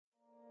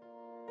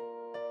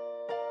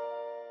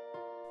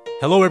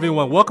Hello,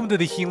 everyone. Welcome to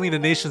the Healing the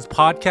Nations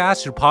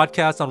podcast, your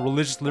podcast on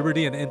religious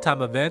liberty and end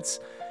time events.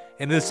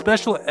 In this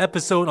special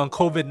episode on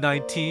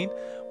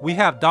COVID-19, we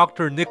have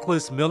Dr.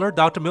 Nicholas Miller.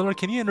 Dr. Miller,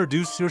 can you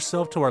introduce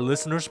yourself to our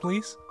listeners,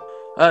 please?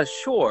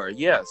 Sure.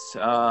 Yes.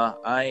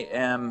 I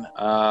am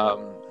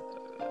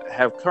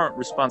have current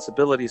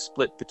responsibility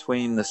split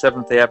between the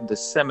Seventh-day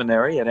Adventist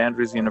Seminary at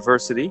Andrews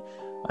University.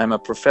 I'm a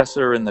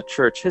professor in the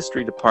Church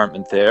History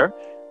Department there.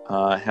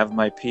 I have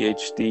my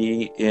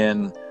PhD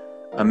in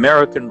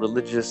American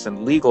Religious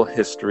and Legal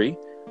History,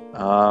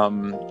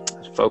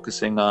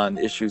 focusing on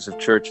issues of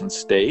church and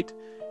state.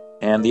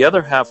 And the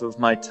other half of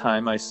my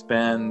time I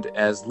spend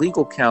as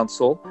legal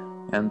counsel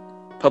and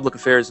Public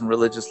Affairs and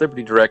Religious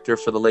Liberty Director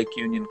for the Lake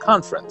Union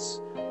Conference.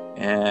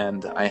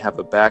 And I have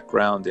a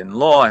background in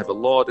law. I have a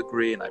law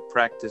degree, and I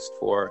practiced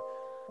for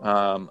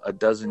a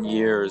dozen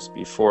years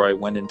before I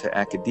went into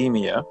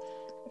academia.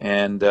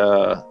 And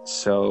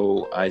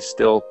so I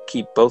still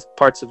keep both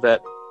parts of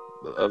that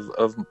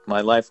of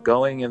my life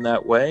going in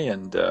that way,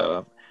 and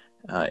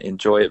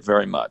enjoy it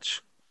very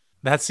much.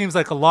 That seems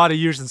like a lot of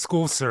years in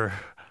school, sir.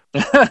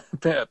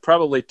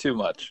 Probably too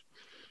much.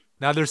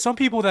 Now, there's some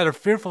people that are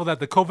fearful that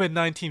the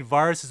COVID-19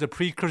 virus is a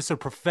precursor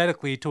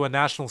prophetically to a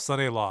national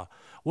Sunday law.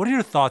 What are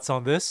your thoughts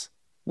on this?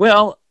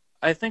 Well,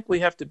 I think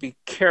we have to be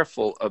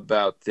careful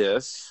about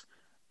this.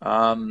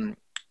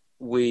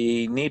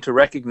 We need to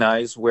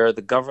recognize where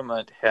the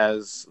government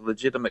has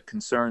legitimate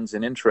concerns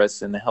and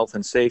interests in the health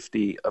and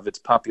safety of its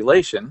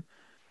population.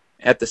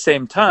 At the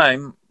same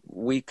time,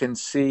 we can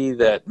see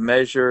that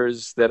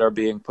measures that are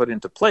being put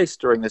into place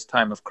during this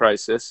time of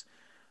crisis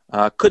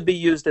could be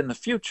used in the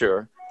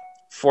future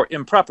for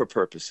improper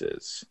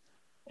purposes.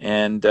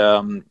 And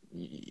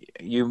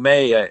you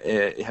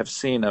may have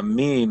seen a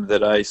meme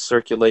that I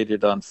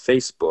circulated on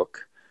Facebook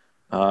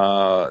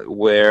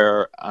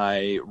where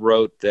I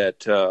wrote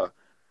that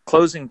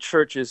closing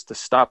churches to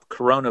stop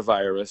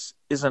coronavirus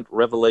isn't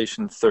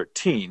Revelation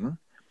 13,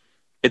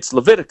 it's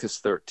Leviticus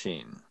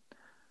 13.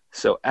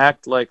 So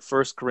act like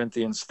 1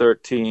 Corinthians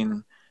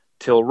 13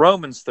 till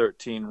Romans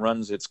 13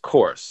 runs its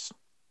course.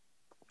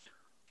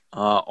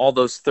 All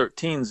those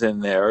 13s in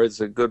there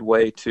is a good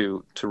way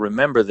to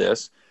remember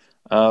this.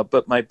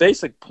 But my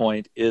basic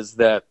point is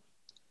that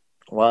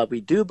while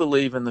we do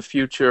believe in the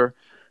future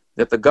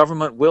that the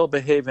government will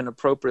behave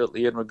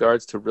inappropriately in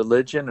regards to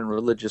religion and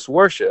religious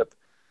worship,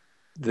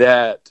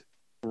 that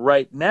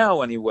right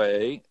now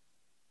anyway,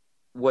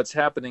 what's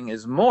happening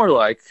is more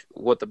like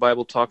what the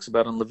Bible talks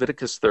about in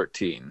Leviticus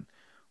 13,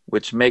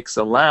 which makes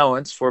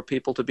allowance for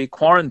people to be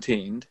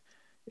quarantined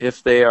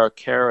if they are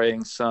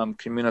carrying some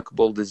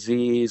communicable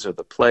disease or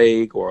the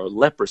plague or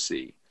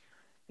leprosy.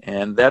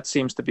 And that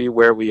seems to be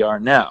where we are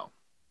now.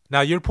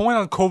 Now, your point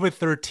on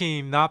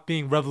COVID-13 not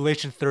being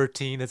Revelation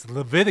 13, it's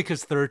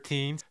Leviticus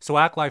 13, so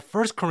act like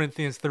 1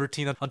 Corinthians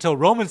 13 until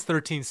Romans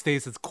 13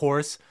 stays its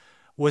course,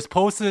 was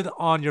posted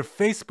on your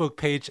Facebook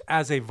page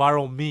as a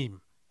viral meme.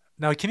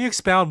 Now, can you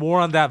expound more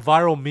on that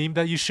viral meme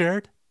that you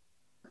shared?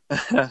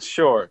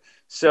 Sure.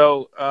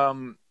 So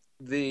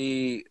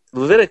the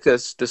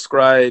Leviticus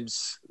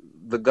describes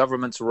the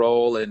government's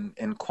role in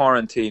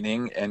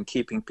quarantining and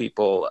keeping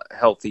people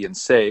healthy and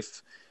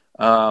safe.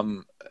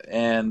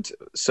 And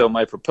so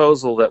my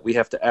proposal that we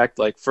have to act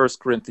like 1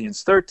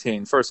 Corinthians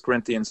 13. 1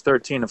 Corinthians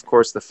 13, of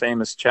course, the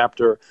famous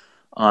chapter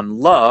on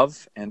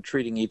love and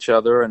treating each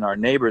other and our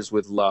neighbors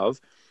with love.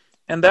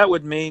 And that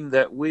would mean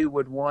that we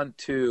would want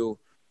to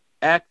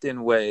act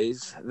in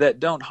ways that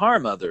don't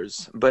harm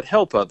others, but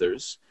help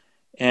others.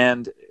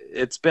 And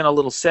it's been a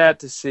little sad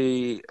to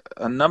see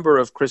a number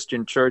of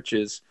Christian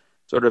churches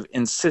sort of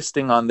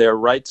insisting on their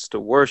rights to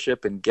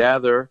worship and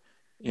gather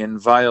in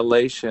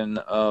violation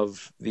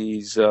of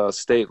these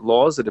state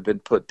laws that have been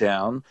put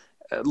down.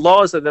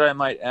 Laws that I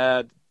might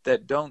add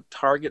that don't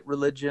target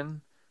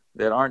religion,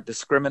 that aren't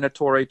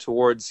discriminatory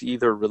towards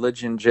either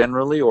religion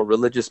generally or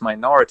religious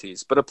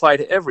minorities, but apply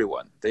to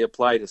everyone. They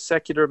apply to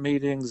secular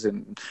meetings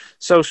and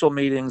social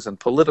meetings and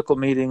political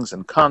meetings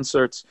and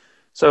concerts.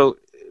 So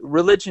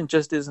religion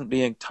just isn't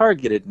being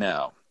targeted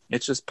now.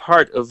 It's just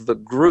part of the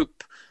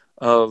group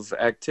of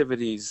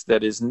activities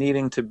that is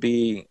needing to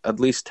be at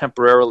least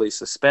temporarily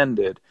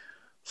suspended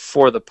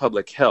for the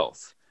public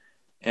health.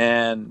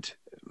 And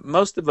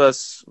most of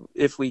us,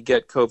 if we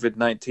get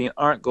COVID-19,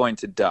 aren't going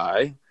to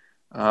die.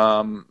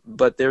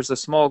 But there's a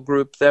small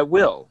group that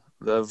will,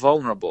 the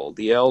vulnerable,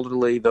 the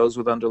elderly, those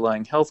with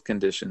underlying health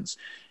conditions.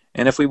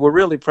 And if we were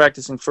really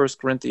practicing 1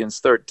 Corinthians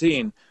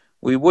 13,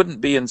 we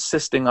wouldn't be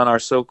insisting on our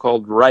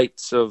so-called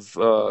rights of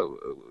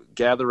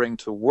gathering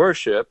to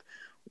worship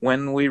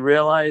when we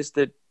realize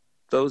that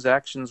those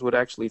actions would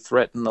actually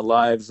threaten the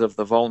lives of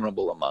the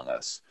vulnerable among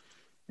us.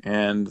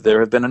 And there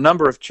have been a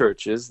number of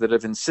churches that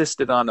have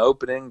insisted on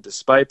opening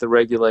despite the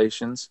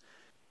regulations.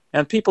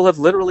 And people have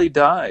literally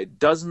died.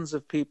 Dozens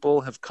of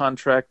people have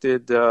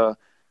contracted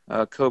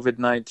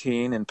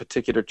COVID-19 in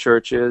particular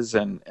churches,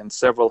 and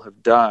several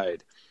have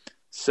died.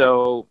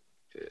 So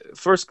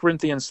 1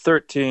 Corinthians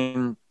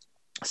 13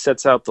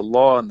 sets out the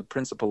law and the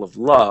principle of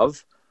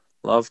love,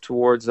 love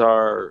towards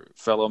our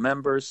fellow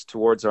members,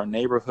 towards our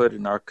neighborhood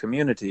and our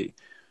community.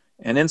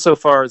 And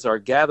insofar as our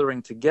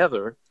gathering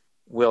together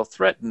will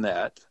threaten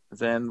that,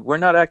 then we're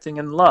not acting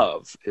in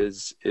love,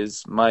 is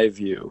my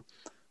view.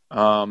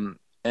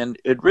 And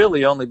it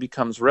really only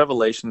becomes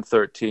Revelation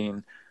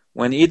 13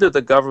 when either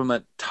the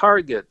government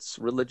targets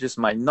religious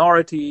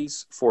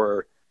minorities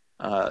for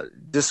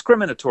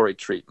discriminatory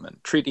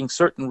treatment, treating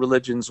certain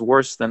religions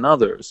worse than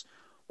others,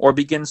 or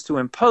begins to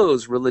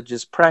impose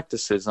religious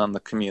practices on the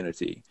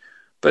community.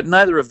 But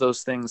neither of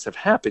those things have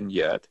happened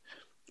yet.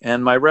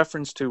 And my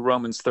reference to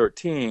Romans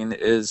 13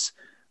 is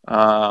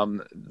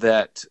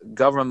that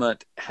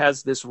government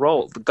has this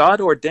role, the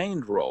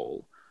God-ordained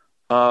role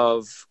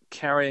of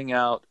carrying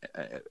out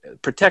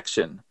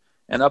protection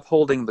and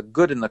upholding the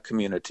good in the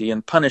community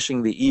and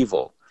punishing the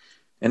evil.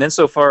 And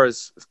insofar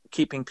as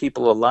keeping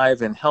people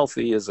alive and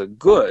healthy is a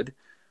good,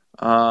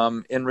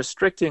 in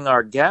restricting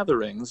our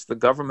gatherings, the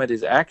government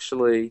is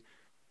actually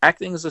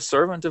acting as a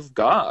servant of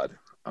God.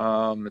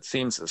 It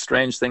seems a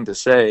strange thing to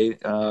say,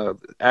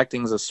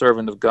 acting as a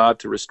servant of God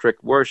to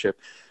restrict worship.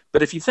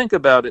 But if you think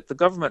about it, the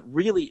government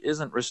really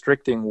isn't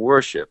restricting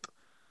worship.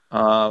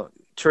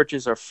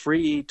 Churches are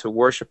free to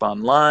worship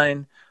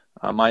online.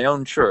 My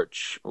own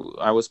church,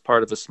 I was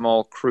part of a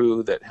small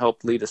crew that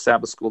helped lead a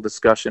Sabbath school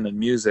discussion and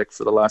music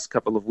for the last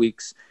couple of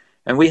weeks.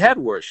 And we had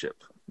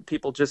worship.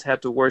 People just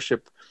had to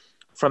worship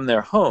from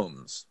their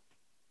homes.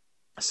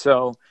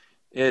 So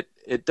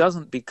it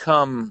doesn't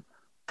become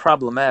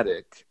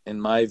problematic, in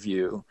my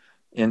view,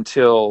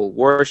 until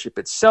worship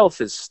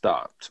itself is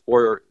stopped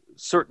or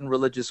certain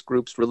religious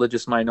groups,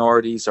 religious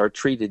minorities are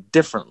treated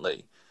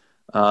differently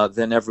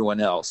than everyone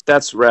else.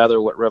 That's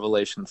rather what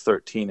Revelation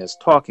 13 is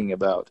talking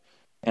about.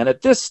 And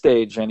at this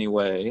stage,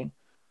 anyway,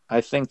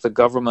 I think the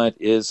government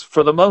is,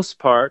 for the most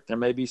part, there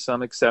may be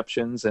some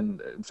exceptions,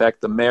 and in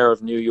fact, the mayor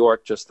of New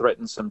York just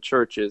threatened some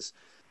churches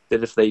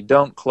that if they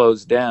don't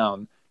close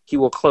down, he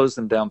will close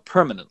them down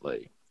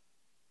permanently.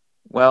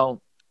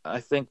 Well, I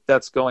think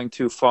that's going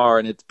too far,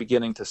 and it's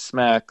beginning to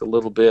smack a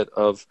little bit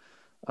of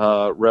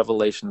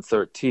Revelation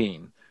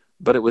 13.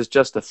 But it was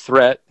just a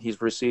threat.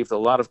 He's received a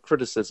lot of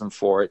criticism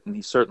for it, and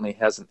he certainly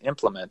hasn't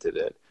implemented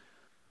it.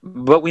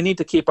 But we need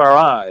to keep our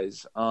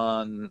eyes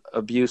on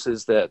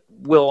abuses that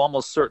will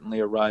almost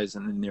certainly arise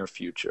in the near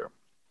future.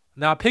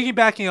 Now,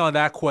 piggybacking on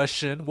that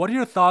question, what are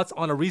your thoughts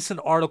on a recent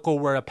article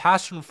where a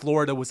pastor in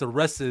Florida was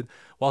arrested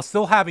while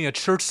still having a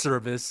church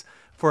service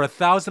for a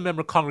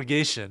 1,000-member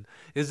congregation?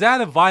 Is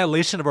that a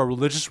violation of our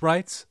religious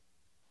rights?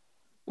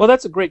 Well,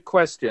 that's a great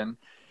question.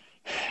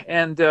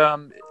 And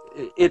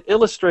it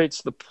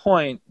illustrates the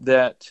point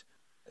that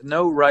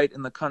no right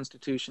in the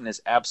Constitution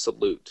is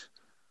absolute,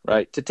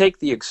 right? To take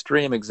the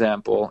extreme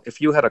example, if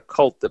you had a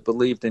cult that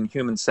believed in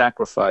human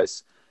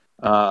sacrifice,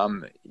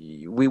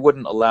 we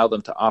wouldn't allow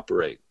them to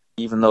operate,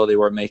 even though they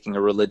were making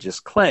a religious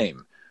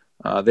claim.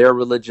 Their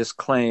religious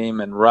claim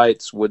and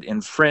rights would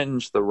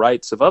infringe the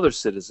rights of other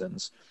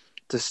citizens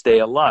to stay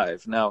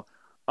alive. Now,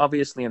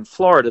 obviously in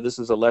Florida, this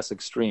is a less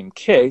extreme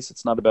case.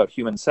 It's not about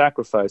human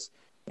sacrifice.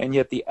 And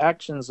yet the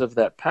actions of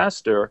that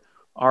pastor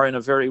are in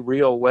a very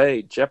real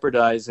way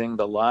jeopardizing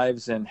the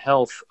lives and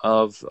health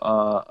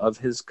of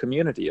his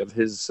community, of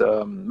his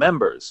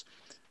members.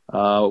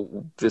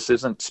 This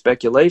isn't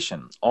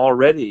speculation.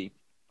 Already,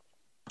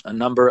 a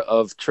number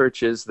of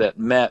churches that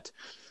met,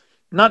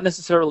 not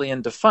necessarily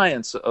in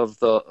defiance of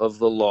the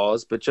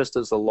laws, but just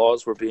as the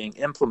laws were being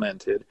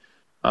implemented,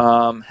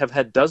 have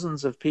had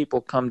dozens of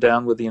people come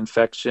down with the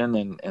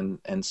infection,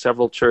 and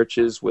several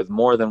churches with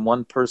more than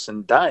one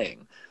person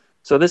dying.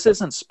 So this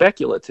isn't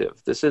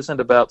speculative. This isn't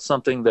about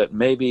something that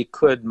maybe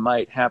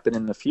might happen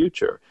in the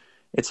future.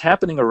 It's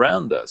happening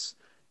around us.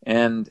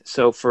 And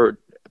so for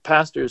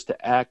pastors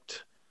to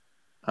act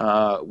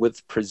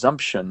with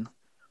presumption,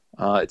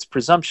 it's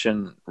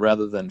presumption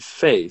rather than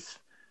faith,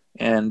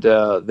 and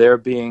they're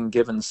being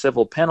given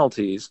civil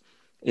penalties,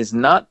 is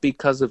not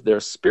because of their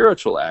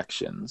spiritual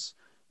actions.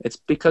 It's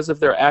because of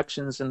their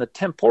actions in the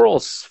temporal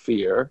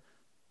sphere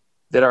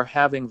that are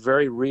having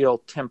very real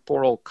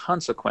temporal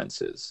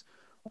consequences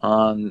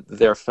on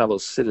their fellow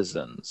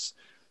citizens.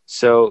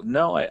 So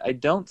no, I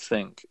don't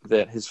think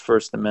that his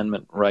First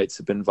Amendment rights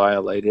have been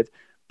violated,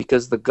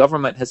 because the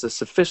government has a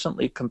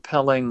sufficiently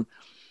compelling,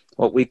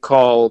 what we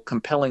call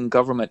compelling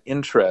government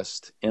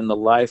interest in the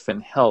life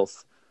and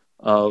health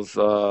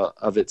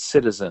of its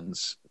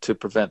citizens to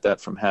prevent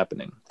that from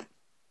happening.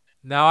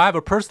 Now, I have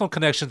a personal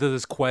connection to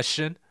this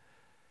question.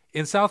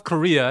 In South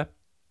Korea,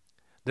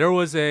 there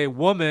was a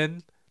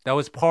woman that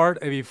was part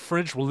of a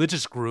fringe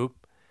religious group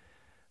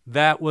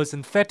that was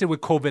infected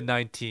with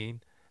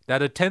COVID-19,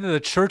 that attended a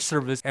church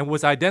service and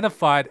was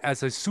identified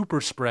as a super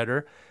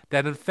spreader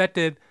that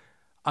infected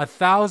a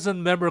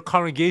 1,000-member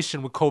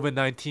congregation with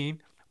COVID-19,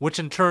 which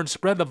in turn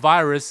spread the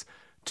virus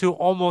to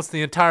almost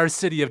the entire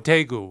city of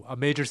Daegu, a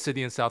major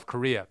city in South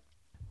Korea.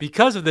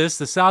 Because of this,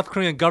 the South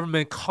Korean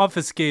government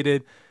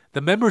confiscated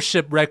the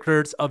membership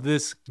records of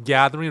this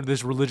gathering, of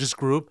this religious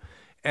group,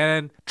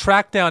 and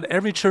tracked down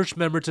every church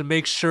member to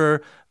make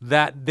sure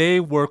that they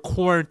were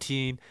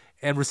quarantined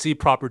and received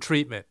proper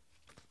treatment.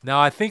 Now,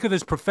 I think of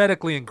this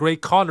prophetically in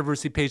Great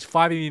Controversy, page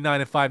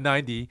 589 and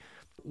 590,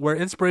 where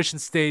inspiration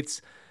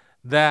states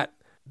that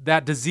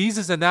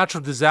diseases and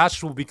natural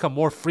disasters will become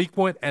more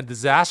frequent and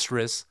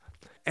disastrous,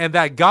 and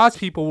that God's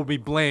people will be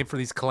blamed for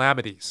these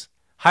calamities.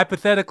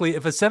 Hypothetically,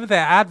 if a Seventh-day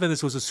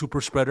Adventist was a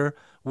super spreader,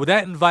 would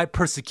that invite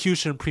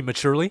persecution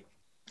prematurely?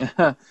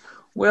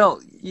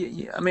 Well,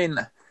 I mean,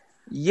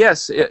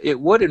 yes, it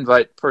would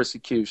invite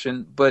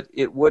persecution, but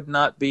it would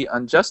not be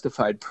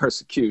unjustified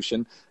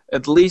persecution,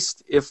 at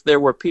least if there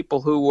were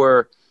people who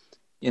were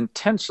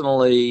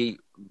intentionally.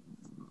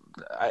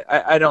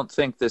 I don't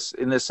think this,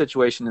 in this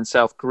situation in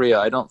South Korea,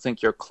 I don't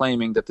think you're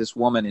claiming that this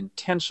woman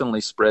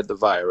intentionally spread the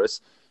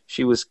virus.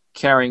 She was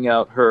carrying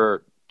out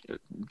her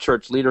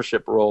church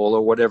leadership role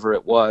or whatever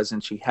it was,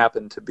 and she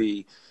happened to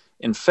be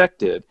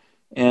infected.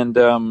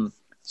 And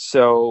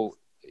so,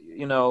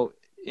 you know,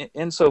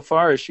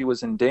 insofar as she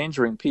was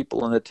endangering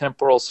people in the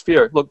temporal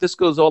sphere, look, this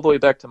goes all the way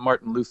back to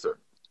Martin Luther.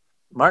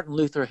 Martin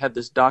Luther had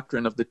this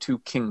doctrine of the two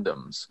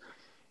kingdoms.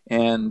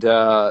 And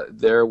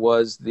there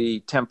was the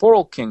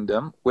temporal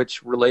kingdom,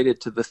 which related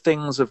to the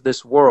things of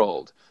this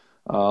world,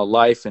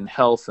 life and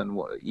health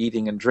and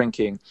eating and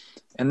drinking.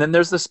 And then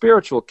there's the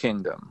spiritual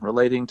kingdom,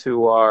 relating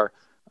to our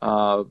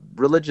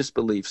religious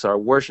beliefs, our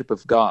worship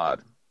of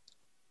God.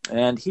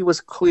 And he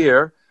was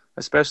clear,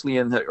 especially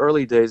in the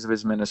early days of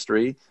his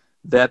ministry,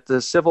 that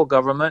the civil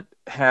government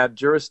had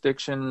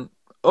jurisdiction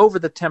over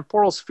the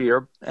temporal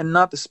sphere and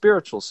not the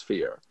spiritual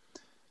sphere.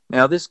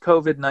 Now, this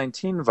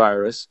COVID-19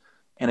 virus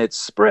and its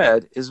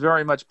spread is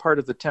very much part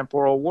of the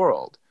temporal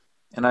world.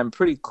 And I'm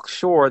pretty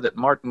sure that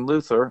Martin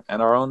Luther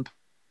and our own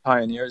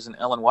pioneers and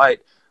Ellen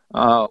White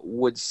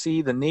would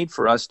see the need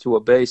for us to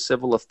obey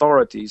civil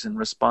authorities in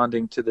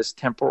responding to this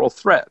temporal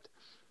threat.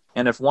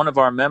 And if one of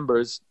our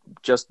members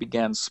just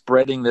began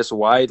spreading this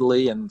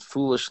widely and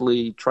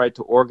foolishly tried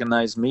to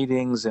organize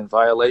meetings in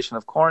violation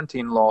of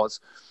quarantine laws,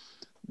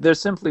 there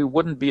simply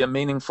wouldn't be a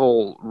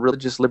meaningful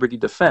religious liberty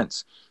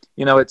defense.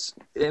 You know, it's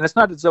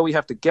not as though we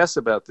have to guess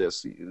about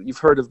this. You've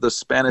heard of the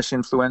Spanish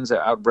influenza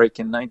outbreak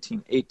in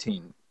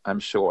 1918, I'm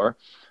sure.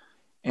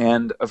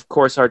 And of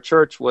course, our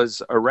church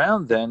was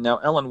around then. Now,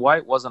 Ellen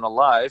White wasn't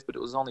alive, but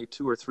it was only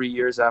 2 or 3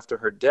 years after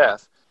her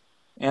death.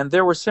 And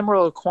there were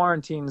similar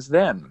quarantines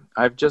then.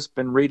 I've just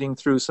been reading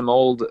through some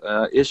old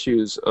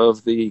issues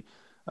of the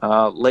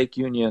Lake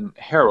Union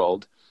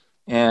Herald,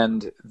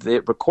 and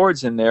it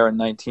records in there in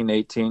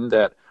 1918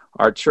 that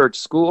our church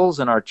schools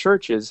and our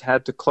churches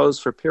had to close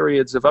for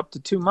periods of up to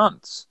 2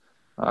 months,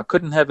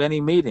 couldn't have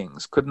any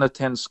meetings, couldn't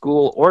attend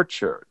school or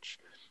church.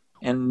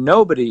 And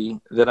nobody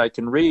that I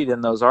can read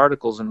in those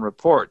articles and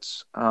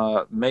reports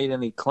made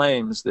any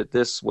claims that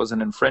this was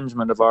an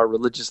infringement of our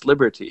religious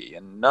liberty,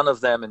 and none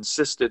of them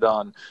insisted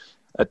on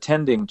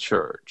attending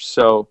church.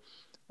 So,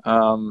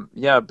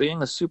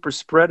 being a super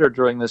spreader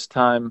during this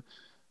time,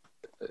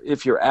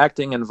 if you're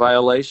acting in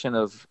violation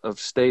of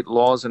state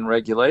laws and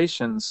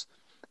regulations,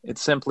 it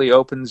simply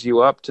opens you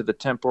up to the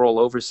temporal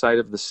oversight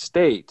of the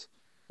state,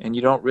 and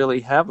you don't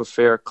really have a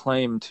fair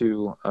claim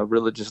to a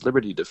religious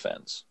liberty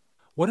defense.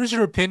 What is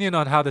your opinion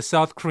on how the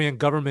South Korean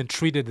government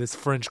treated this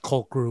fringe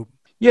cult group?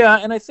 Yeah,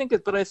 and I think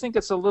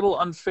it's a little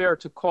unfair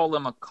to call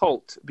them a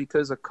cult,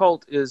 because a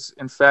cult is,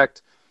 in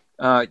fact,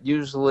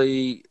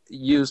 usually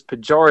used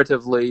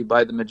pejoratively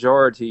by the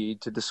majority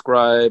to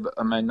describe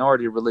a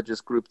minority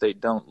religious group they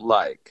don't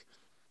like.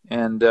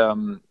 And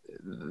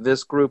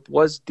this group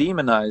was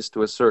demonized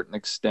to a certain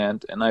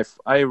extent, and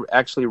I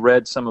actually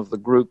read some of the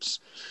group's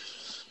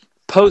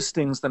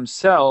postings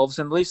themselves,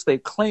 and at least they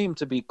claim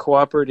to be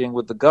cooperating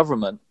with the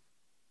government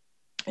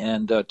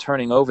and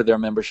turning over their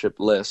membership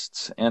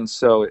lists. And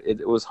so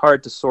it was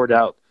hard to sort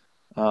out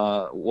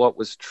what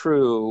was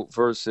true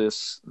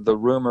versus the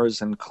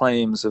rumors and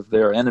claims of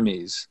their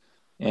enemies.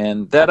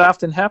 And that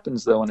often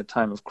happens, though, in a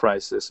time of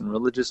crisis, and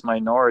religious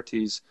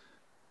minorities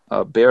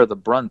bear the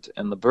brunt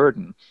and the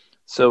burden.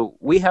 So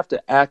we have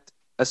to act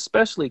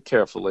especially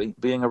carefully,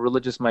 being a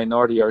religious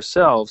minority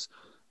ourselves,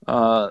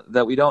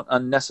 that we don't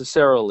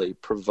unnecessarily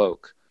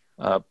provoke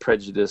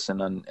prejudice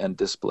and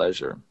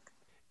displeasure.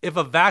 If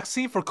a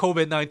vaccine for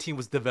COVID-19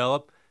 was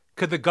developed,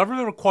 could the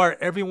government require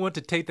everyone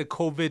to take the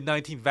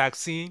COVID-19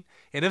 vaccine?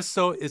 And if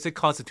so, is it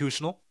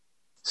constitutional?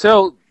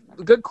 So,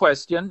 good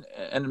question,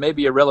 and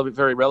maybe a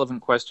very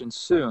relevant question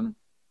soon.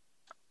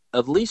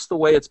 At least the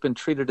way it's been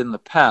treated in the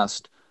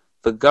past,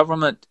 the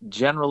government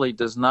generally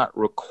does not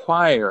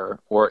require,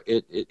 or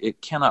it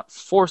cannot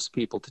force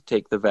people to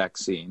take the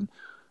vaccine.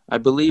 I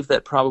believe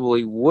that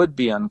probably would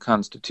be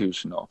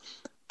unconstitutional.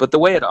 But the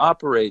way it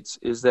operates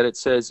is that it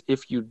says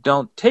if you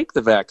don't take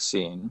the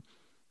vaccine,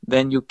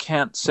 then you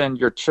can't send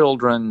your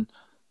children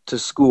to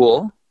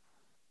school,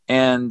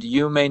 and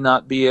you may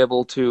not be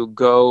able to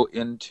go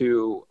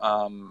into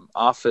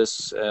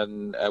office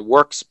and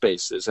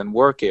workspaces and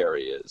work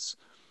areas.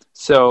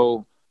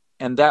 So,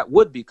 and that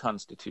would be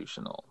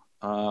constitutional.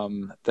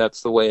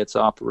 That's the way it's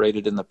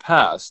operated in the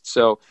past.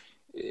 So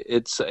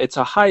it's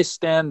a high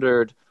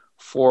standard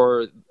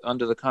for,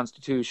 under the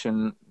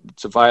Constitution,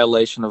 it's a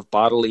violation of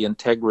bodily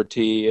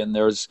integrity, and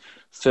there's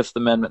Fifth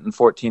Amendment and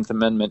 14th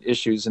Amendment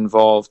issues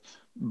involved.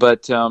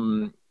 But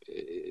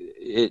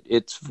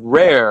it's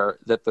rare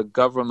that the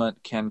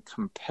government can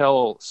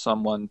compel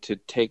someone to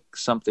take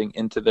something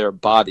into their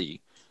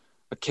body.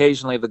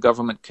 Occasionally, the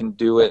government can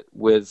do it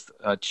with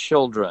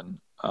children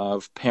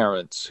of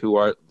parents who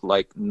are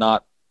like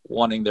not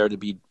wanting there to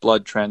be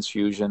blood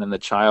transfusion, and the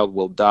child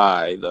will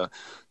die. The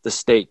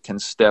state can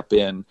step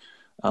in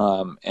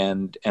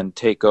and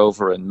take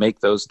over and make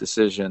those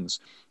decisions.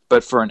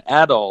 But for an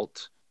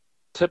adult,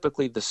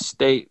 typically the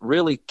state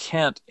really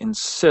can't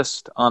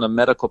insist on a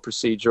medical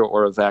procedure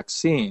or a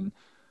vaccine,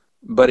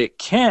 but it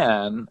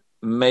can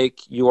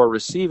make your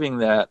receiving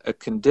that a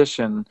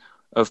condition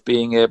of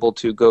being able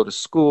to go to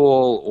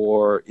school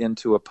or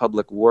into a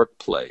public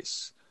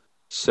workplace.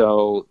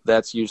 So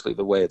that's usually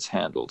the way it's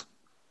handled.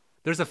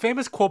 There's a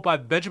famous quote by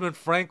Benjamin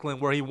Franklin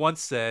where he once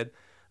said,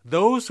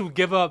 "Those who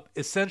give up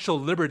essential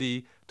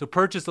liberty to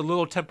purchase a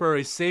little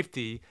temporary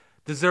safety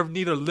deserve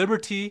neither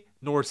liberty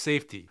nor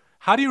safety."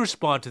 How do you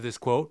respond to this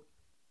quote?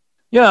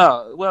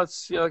 Yeah, well,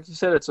 like you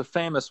said, it's a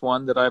famous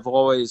one that I've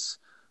always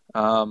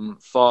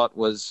thought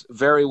was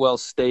very well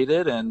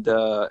stated and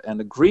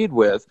agreed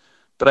with.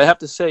 But I have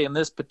to say, in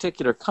this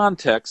particular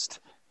context,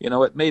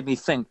 it made me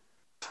think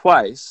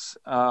twice,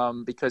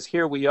 because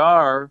here we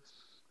are.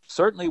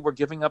 Certainly, we're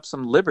giving up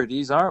some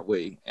liberties, aren't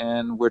we?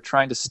 And we're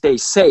trying to stay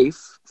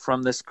safe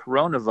from this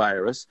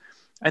coronavirus.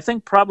 I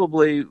think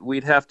probably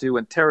we'd have to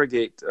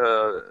interrogate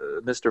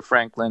Mr.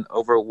 Franklin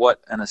over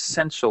what an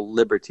essential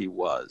liberty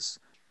was.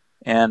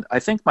 And I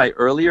think my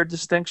earlier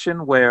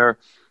distinction, where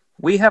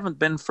we haven't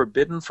been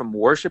forbidden from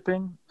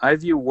worshiping, I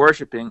view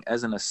worshiping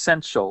as an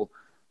essential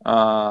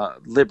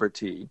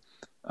liberty.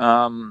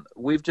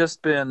 We've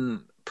just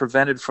been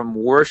prevented from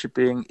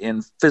worshiping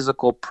in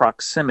physical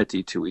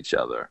proximity to each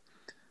other.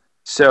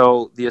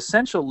 So the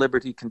essential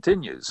liberty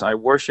continues. I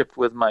worshiped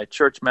with my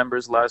church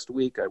members last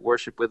week. I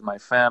worship with my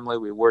family.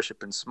 We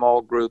worship in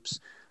small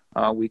groups.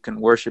 We can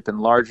worship in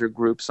larger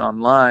groups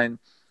online.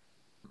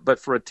 But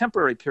for a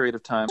temporary period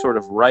of time, sort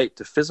of right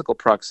to physical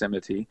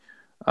proximity,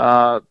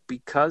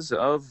 because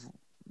of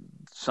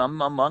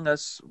some among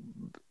us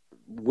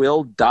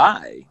will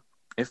die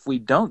if we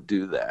don't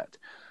do that.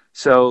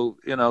 So,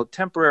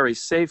 temporary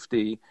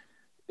safety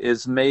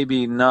is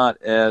maybe not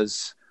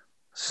as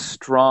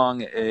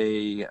strong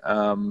a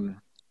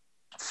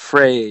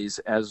phrase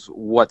as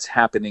what's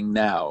happening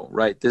now,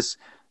 right? This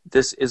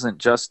isn't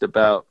just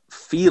about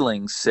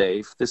feeling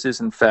safe. This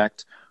is, in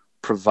fact,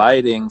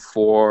 providing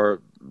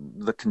for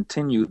the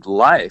continued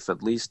life,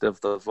 at least of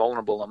the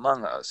vulnerable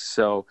among us.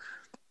 So,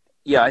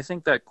 yeah, I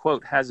think that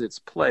quote has its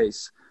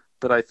place,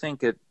 but I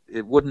think it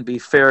wouldn't be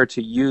fair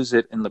to use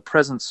it in the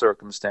present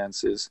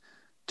circumstances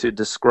to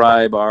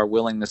describe our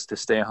willingness to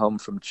stay home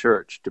from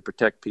church to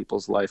protect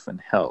people's life and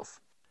health.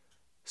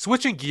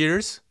 Switching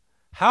gears,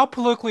 how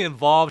politically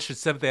involved should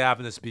Seventh-day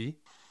Adventists be?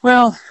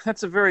 Well,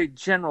 that's a very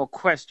general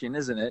question,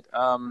 isn't it?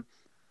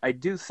 I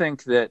do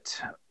think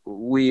that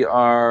we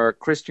are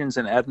Christians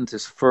and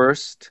Adventists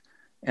first,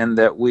 and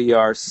that we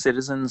are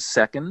citizens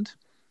second.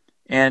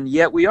 And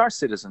yet we are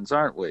citizens,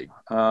 aren't we?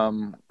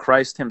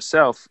 Christ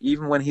himself,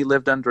 even when he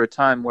lived under a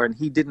time when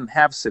he didn't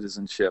have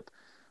citizenship,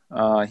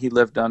 he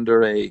lived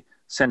under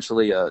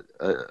essentially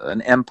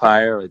an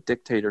empire, a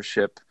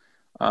dictatorship.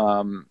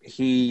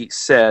 He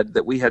said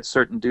that we had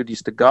certain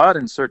duties to God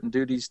and certain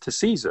duties to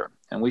Caesar,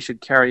 and we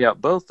should carry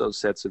out both those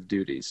sets of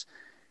duties.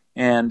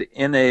 And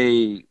in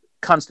a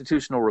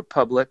constitutional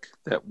republic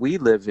that we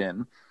live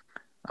in,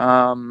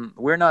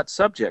 we're not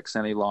subjects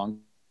any longer.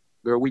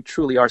 We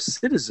truly are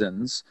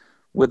citizens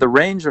with a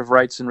range of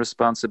rights and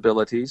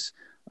responsibilities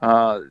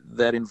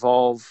that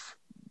involve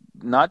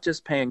not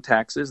just paying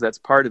taxes, that's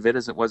part of it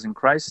as it was in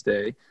Christ's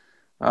day,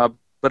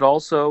 but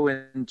also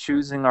in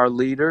choosing our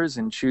leaders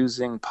and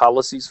choosing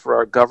policies for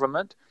our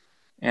government.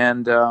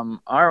 And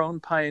our own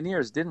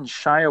pioneers didn't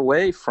shy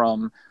away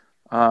from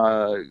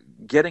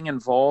getting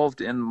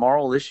involved in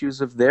moral issues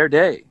of their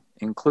day,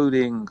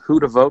 including who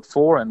to vote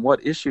for and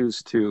what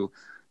issues to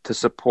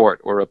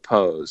support or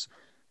oppose.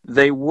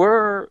 They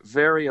were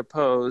very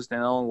opposed,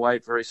 and Ellen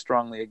White very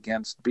strongly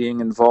against being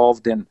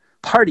involved in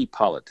party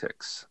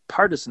politics,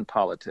 partisan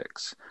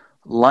politics,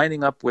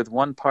 lining up with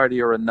one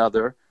party or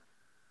another,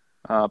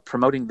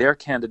 promoting their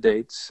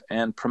candidates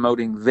and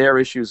promoting their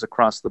issues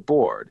across the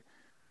board.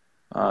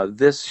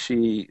 This,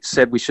 she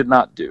said, we should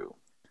not do.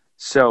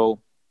 So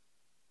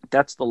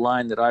that's the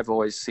line that I've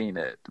always seen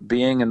it,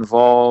 being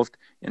involved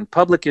in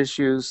public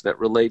issues that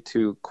relate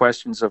to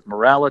questions of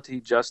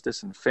morality,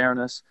 justice, and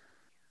fairness,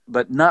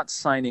 but not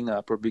signing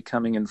up or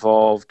becoming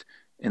involved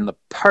in the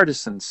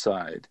partisan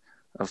side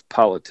of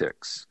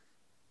politics.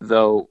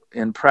 Though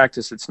in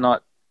practice, it's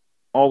not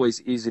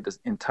always easy to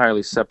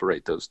entirely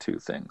separate those two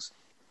things.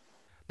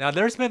 Now,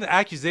 there's been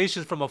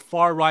accusations from a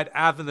far-right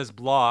Adventist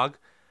blog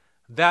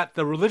that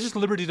the Religious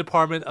Liberty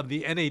Department of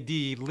the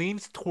NAD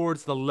leans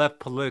towards the left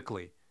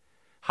politically.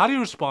 How do you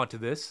respond to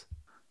this?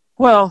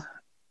 Well,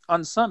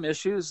 on some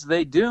issues,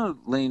 they do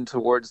lean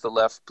towards the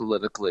left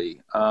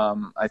politically.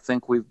 I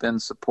think we've been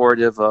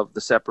supportive of the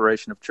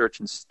separation of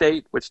church and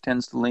state, which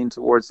tends to lean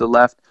towards the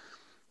left.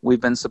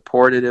 We've been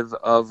supportive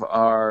of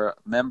our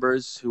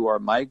members who are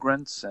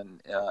migrants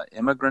and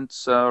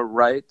immigrants'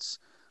 rights.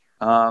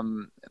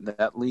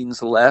 That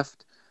leans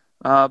left.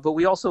 But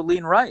we also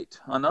lean right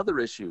on other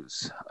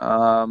issues.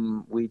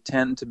 We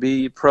tend to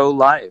be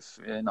pro-life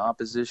in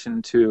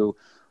opposition to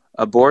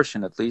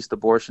abortion, at least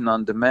abortion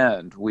on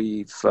demand.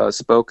 We've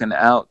spoken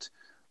out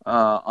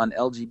on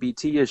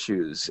LGBT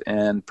issues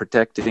and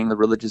protecting the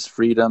religious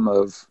freedom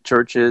of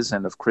churches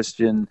and of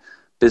Christian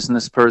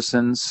business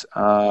persons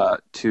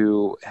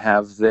to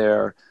have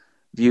their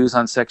views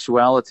on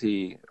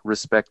sexuality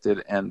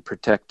respected and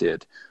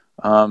protected.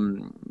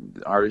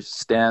 Our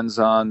stands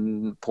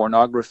on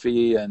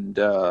pornography and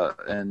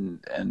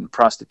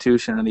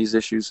prostitution and these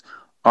issues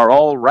are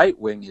all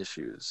right-wing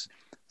issues.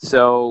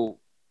 So,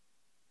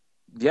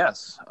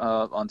 yes,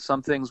 on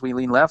some things we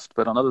lean left,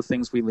 but on other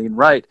things we lean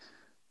right,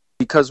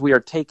 because we are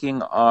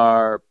taking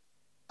our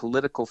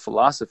political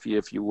philosophy,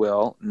 if you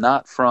will,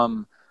 not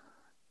from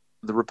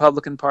the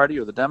Republican Party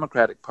or the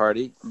Democratic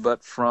Party,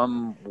 but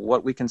from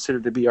what we consider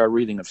to be our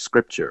reading of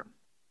Scripture.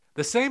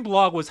 The same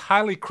blog was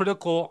highly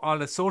critical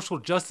on a social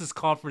justice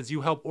conference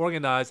you helped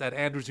organize at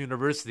Andrews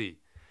University.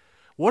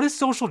 What is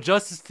social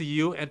justice to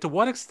you, and to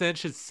what extent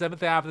should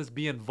Seventh-day Adventists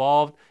be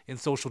involved in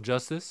social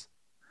justice?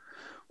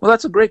 Well,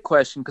 that's a great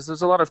question, because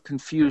there's a lot of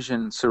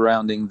confusion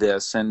surrounding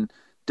this, and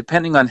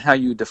depending on how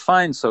you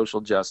define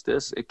social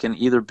justice, it can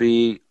either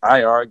be,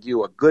 I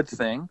argue, a good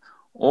thing,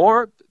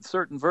 or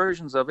certain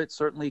versions of it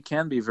certainly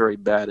can be very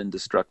bad and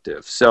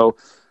destructive. So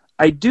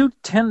I do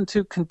tend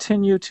to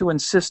continue to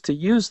insist to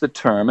use the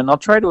term, and I'll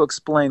try to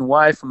explain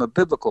why from a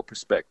biblical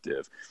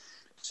perspective.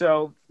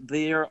 So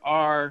there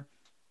are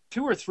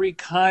 2 or 3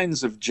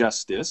 kinds of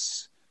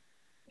justice,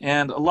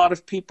 and a lot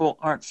of people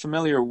aren't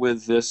familiar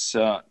with this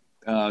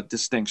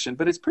distinction,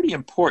 but it's pretty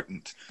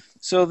important.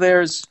 So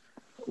there's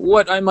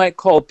what I might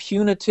call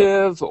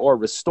punitive or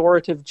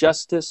restorative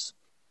justice,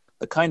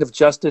 the kind of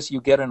justice you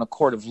get in a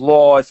court of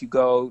law if you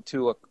go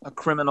to a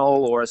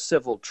criminal or a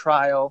civil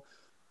trial.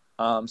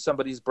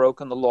 Somebody's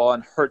broken the law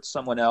and hurt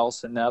someone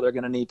else, and now they're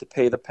going to need to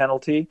pay the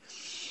penalty.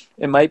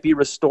 It might be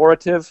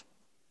restorative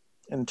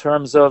in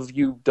terms of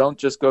you don't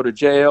just go to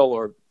jail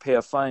or pay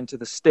a fine to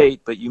the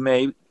state, but you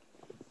may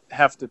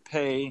have to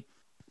pay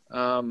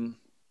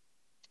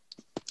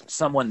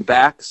someone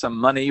back some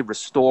money,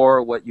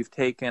 restore what you've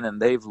taken and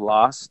they've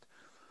lost.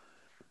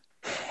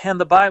 And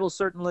the Bible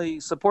certainly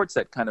supports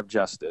that kind of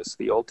justice.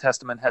 The Old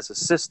Testament has a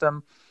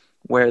system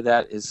where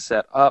that is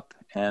set up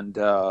and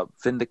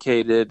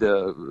vindicated.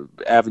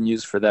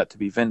 Avenues for that to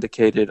be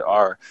vindicated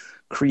are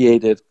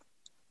created.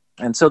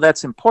 And so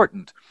that's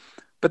important.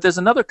 But there's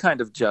another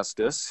kind of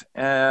justice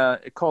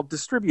called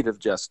distributive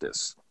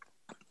justice.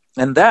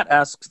 And that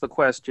asks the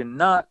question,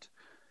 not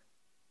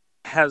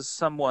has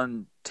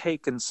someone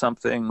taken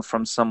something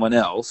from someone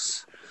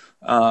else,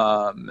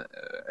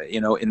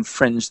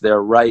 infringed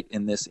their right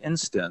in this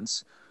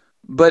instance,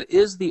 but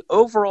is the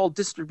overall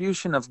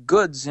distribution of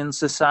goods in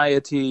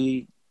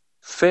society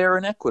fair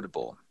and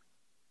equitable?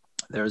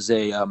 There's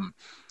an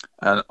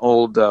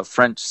old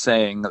French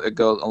saying that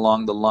goes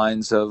along the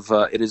lines of,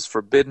 it is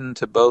forbidden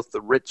to both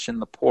the rich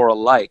and the poor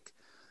alike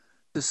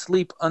to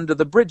sleep under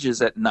the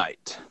bridges at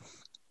night,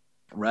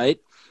 right?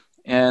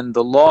 And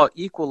the law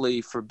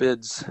equally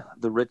forbids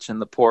the rich and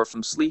the poor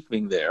from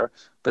sleeping there.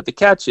 But the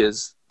catch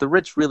is, the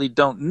rich really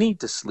don't need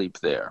to sleep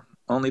there.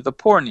 Only the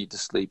poor need to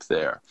sleep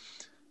there.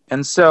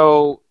 And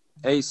so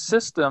a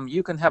system,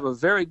 you can have a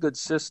very good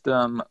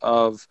system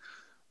of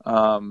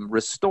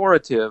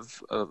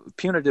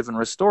punitive and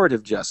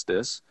restorative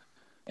justice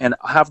and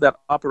have that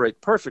operate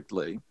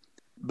perfectly.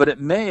 But it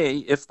may,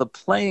 if the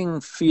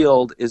playing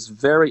field is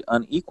very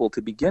unequal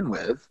to begin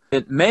with,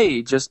 it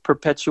may just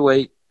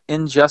perpetuate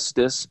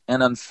injustice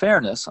and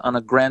unfairness on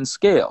a grand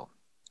scale.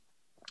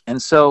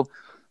 And so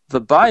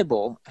the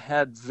Bible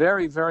had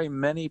very, very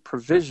many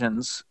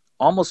provisions,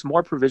 almost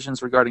more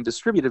provisions regarding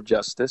distributive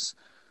justice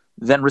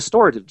than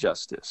restorative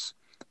justice.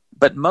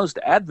 But most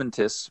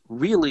Adventists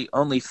really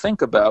only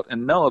think about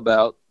and know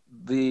about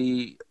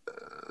the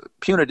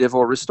punitive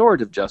or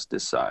restorative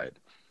justice side.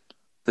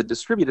 The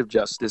distributive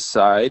justice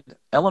side,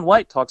 Ellen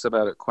White talks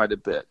about it quite a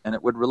bit, and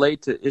it would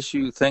relate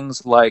to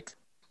things like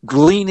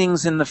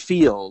gleanings in the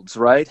fields,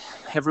 right?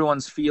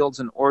 Everyone's fields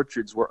and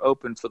orchards were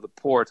open for the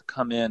poor to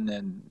come in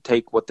and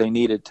take what they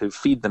needed to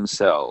feed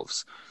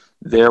themselves.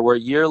 There were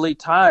yearly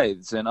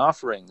tithes and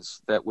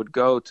offerings that would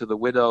go to the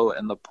widow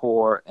and the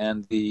poor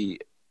and the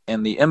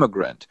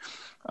immigrant.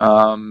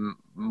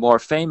 More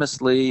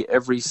famously,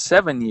 every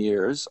 7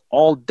 years,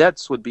 all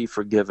debts would be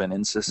forgiven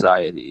in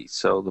society.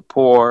 So the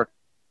poor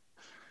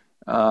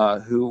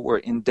who were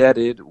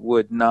indebted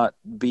would not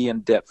be in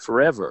debt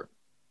forever.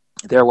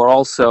 There were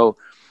also,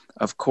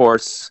 of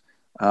course,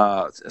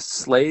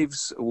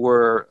 slaves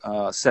were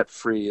set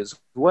free as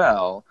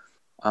well.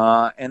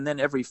 And then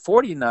every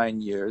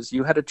 49 years,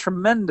 you had a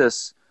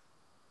tremendous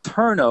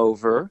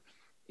turnover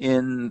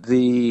in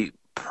the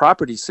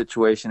property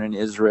situation in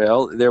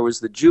Israel. There was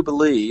the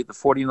Jubilee. The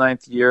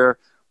 49th year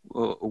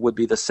would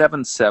be the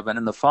 7-7,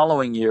 and the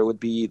following year would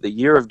be the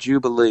year of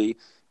Jubilee.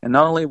 And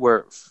not only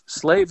were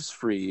slaves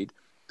freed,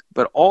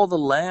 but all the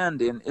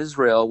land in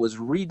Israel was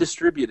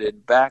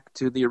redistributed back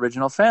to the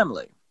original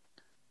family.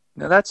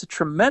 Now, that's a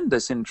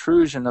tremendous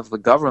intrusion of the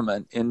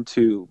government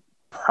into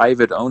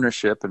private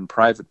ownership and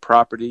private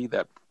property.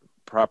 That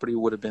property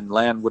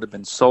land would have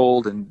been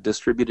sold and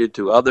distributed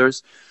to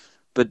others.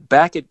 But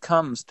back it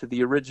comes to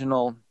the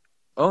original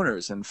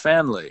owners and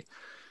family.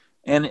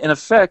 And in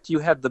effect, you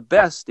had the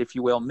best, if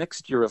you will,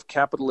 mixture of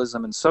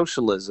capitalism and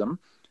socialism.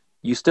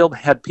 You still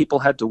had people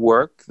had to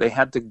work, they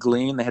had to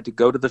glean, they had to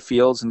go to the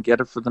fields and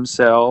get it for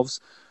themselves.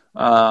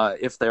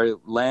 If their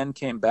land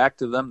came back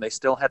to them, they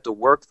still had to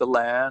work the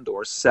land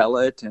or sell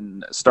it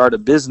and start a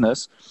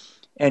business.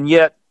 And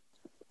yet,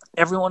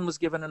 everyone was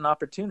given an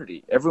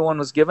opportunity. Everyone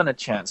was given a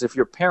chance. If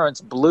your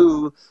parents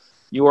blew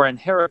your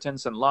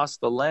inheritance and lost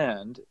the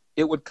land,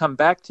 it would come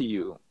back to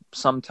you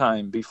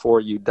sometime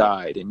before you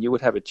died, and you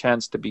would have a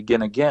chance to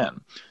begin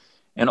again.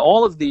 And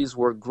all of these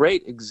were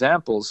great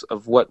examples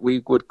of what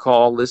we would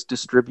call this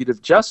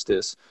distributive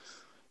justice.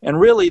 And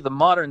really, the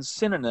modern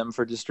synonym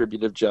for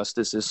distributive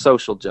justice is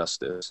social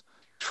justice,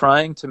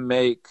 trying to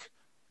make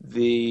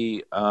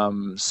the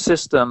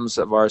systems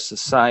of our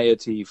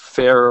society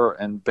fairer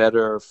and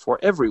better for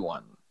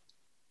everyone.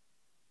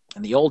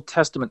 And the Old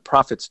Testament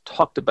prophets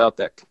talked about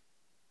that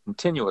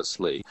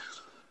continuously.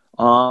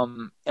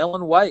 Ellen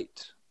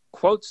White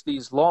quotes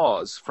these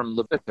laws from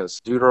Leviticus,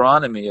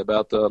 Deuteronomy,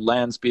 about the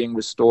lands being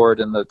restored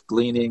and the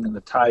gleaning and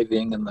the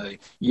tithing and the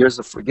years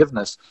of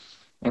forgiveness.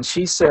 And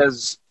she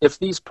says, if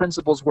these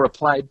principles were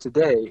applied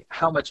today,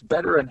 how much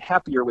better and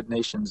happier would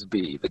nations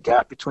be? The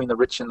gap between the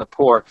rich and the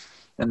poor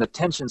and the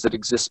tensions that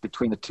exist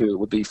between the two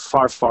would be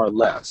far, far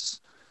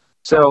less.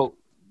 So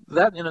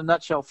that, in a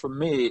nutshell, for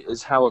me,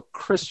 is how a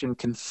Christian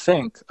can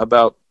think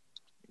about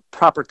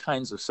proper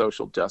kinds of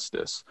social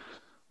justice.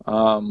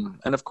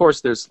 And of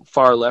course, there's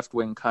far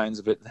left-wing kinds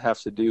of it that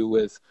have to do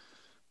with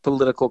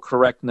political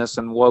correctness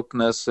and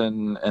wokeness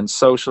and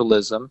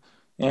socialism.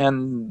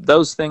 And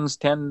those things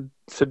tend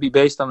to be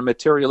based on a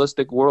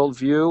materialistic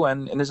worldview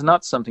and is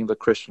not something the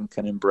Christian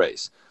can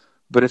embrace.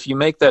 But if you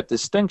make that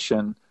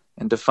distinction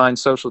and define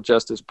social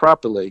justice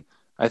properly,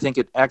 I think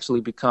it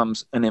actually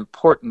becomes an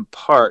important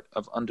part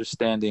of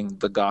understanding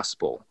the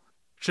gospel.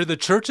 Should the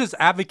churches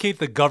advocate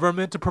the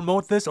government to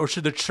promote this, or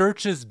should the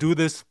churches do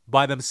this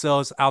by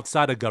themselves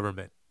outside of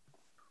government?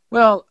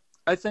 Well,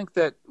 I think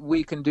that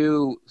we can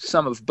do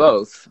some of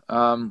both.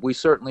 We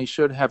certainly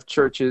should have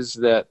churches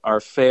that are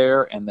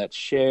fair and that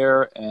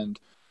share, and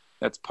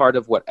that's part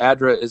of what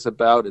ADRA is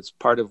about. It's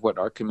part of what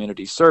our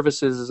community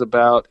services is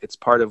about. It's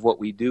part of what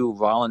we do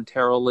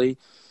voluntarily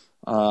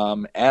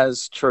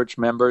as church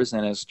members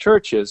and as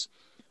churches.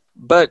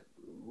 But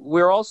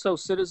we're also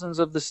citizens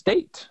of the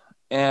state,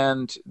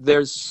 and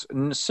there's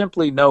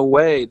simply no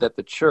way that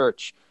the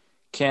church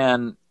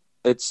can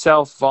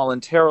itself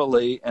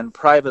voluntarily and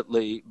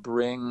privately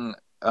bring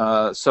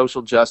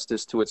social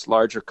justice to its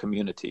larger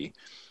community.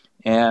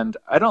 And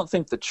I don't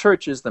think the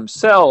churches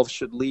themselves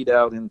should lead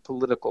out in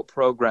political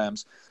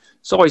programs.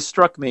 It's always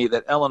struck me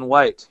that Ellen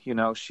White,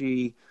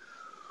 she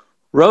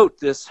wrote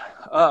this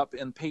up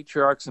in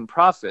Patriarchs and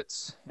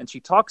Prophets, and she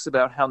talks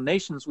about how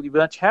nations would be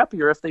much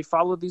happier if they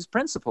followed these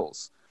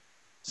principles.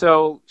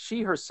 So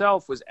she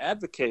herself was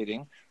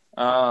advocating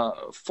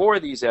for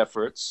these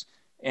efforts,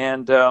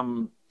 and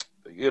so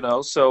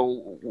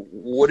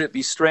would it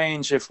be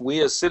strange if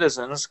we as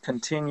citizens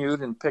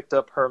continued and picked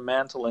up her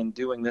mantle in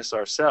doing this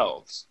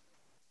ourselves?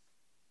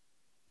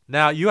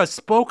 Now, you have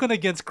spoken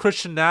against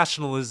Christian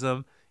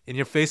nationalism in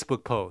your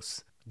Facebook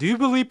posts. Do you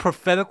believe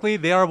prophetically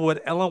they are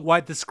what Ellen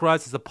White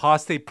describes as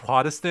apostate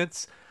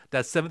Protestants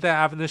that Seventh-day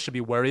Adventists should be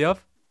wary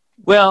of?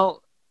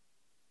 Well,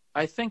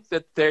 I think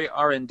that they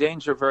are in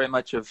danger very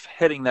much of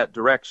heading that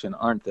direction,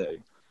 aren't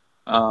they?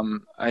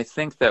 I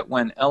think that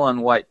when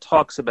Ellen White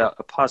talks about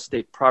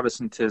apostate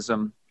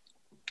Protestantism,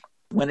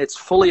 when it's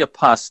fully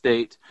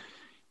apostate,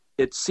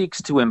 it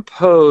seeks to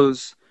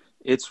impose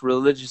its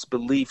religious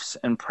beliefs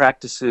and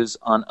practices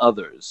on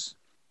others.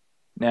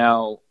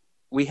 Now,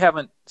 we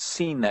haven't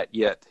seen that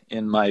yet,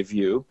 in my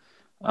view.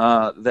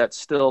 That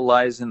still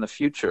lies in the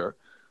future.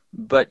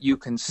 But you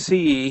can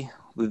see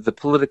the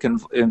political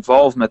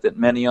involvement that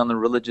many on the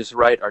religious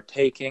right are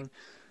taking,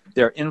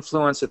 their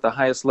influence at the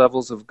highest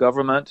levels of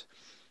government,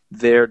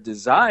 their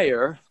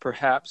desire,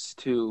 perhaps,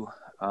 to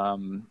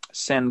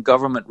send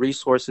government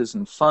resources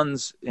and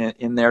funds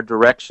in their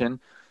direction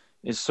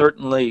is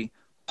certainly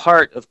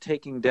part of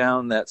taking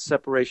down that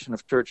separation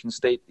of church and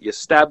state, the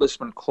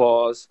Establishment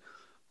Clause,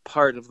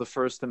 part of the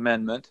First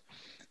Amendment.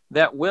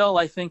 That will,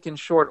 I think, in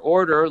short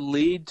order,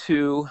 lead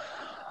to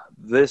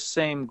this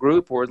same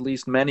group, or at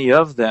least many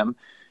of them,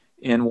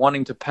 in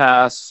wanting to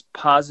pass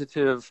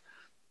positive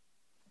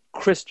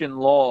Christian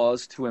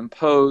laws to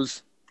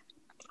impose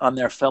on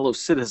their fellow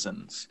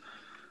citizens.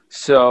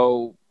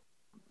 So,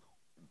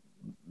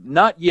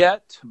 not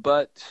yet,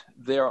 but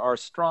there are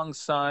strong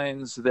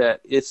signs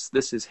that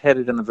this is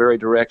headed in the very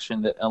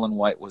direction that Ellen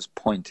White was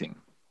pointing.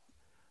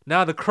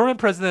 Now, the current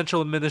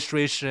presidential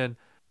administration,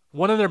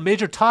 one of their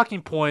major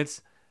talking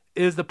points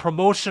is the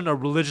promotion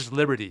of religious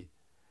liberty.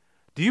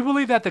 Do you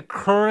believe that the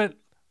current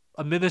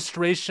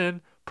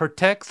administration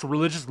protects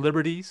religious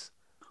liberties?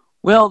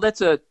 Well,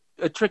 that's a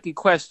tricky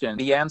question.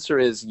 The answer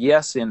is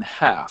yes, in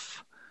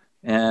half.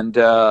 And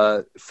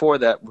for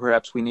that,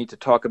 perhaps we need to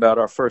talk about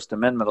our First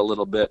Amendment a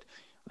little bit.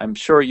 I'm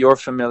sure you're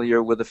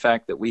familiar with the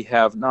fact that we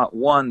have not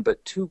one,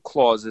 but two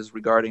clauses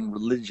regarding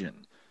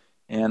religion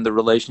and the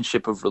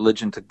relationship of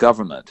religion to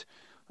government.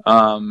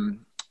 The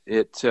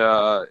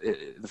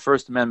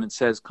First Amendment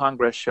says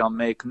Congress shall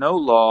make no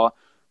law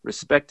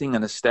respecting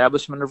an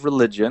establishment of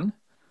religion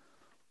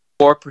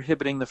or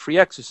prohibiting the free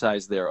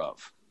exercise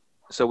thereof.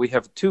 So we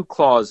have two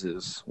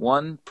clauses,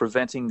 one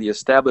preventing the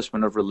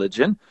establishment of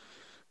religion,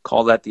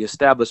 call that the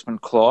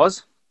Establishment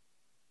Clause,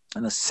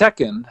 and the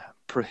second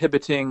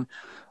prohibiting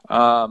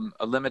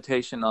a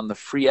limitation on the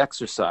free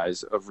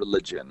exercise of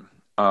religion.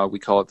 We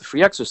call it the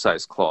Free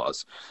Exercise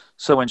Clause.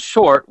 So in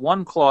short,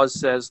 one clause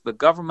says the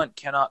government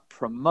cannot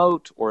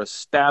promote or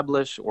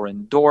establish or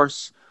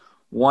endorse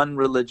one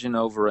religion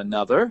over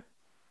another.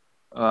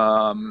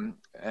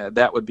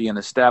 That would be an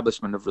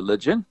establishment of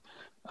religion.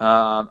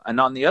 And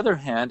on the other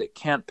hand, it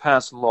can't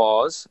pass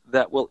laws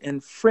that will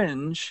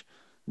infringe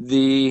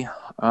the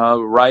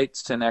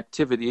rights and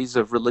activities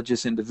of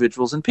religious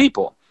individuals and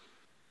people.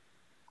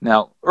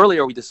 Now,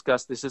 earlier we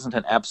discussed this isn't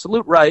an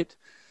absolute right,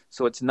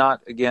 so it's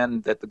not,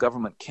 again, that the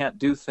government can't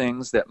do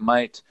things that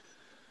might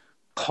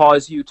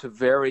cause you to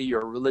vary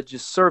your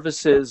religious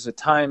services at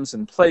times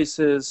and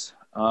places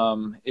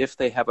if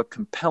they have a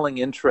compelling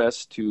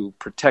interest to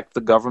protect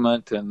the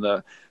government and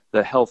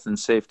the health and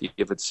safety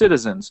of its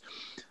citizens.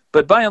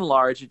 But by and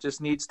large, it just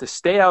needs to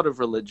stay out of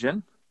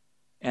religion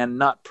and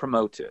not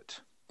promote it.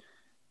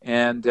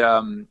 And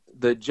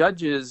the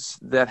judges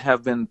that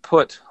have been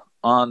put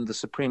on the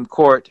Supreme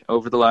Court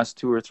over the last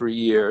 2 or 3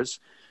 years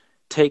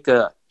take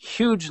a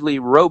hugely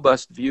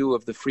robust view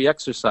of the Free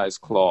Exercise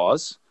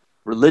Clause.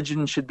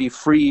 Religion should be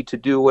free to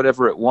do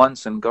whatever it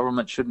wants and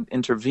government shouldn't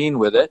intervene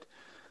with it.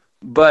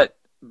 But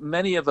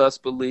many of us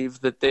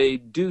believe that they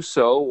do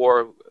so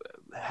or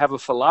have a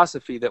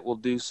philosophy that will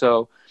do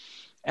so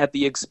at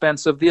the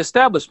expense of the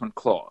Establishment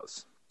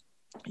Clause.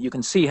 You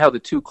can see how the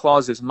two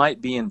clauses might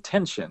be in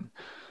tension.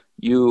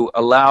 You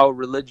allow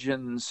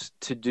religions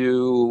to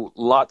do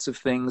lots of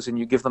things and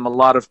you give them a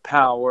lot of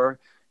power,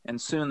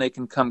 and soon they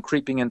can come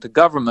creeping into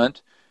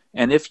government.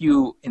 And if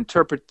you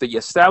interpret the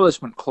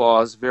Establishment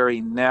Clause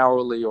very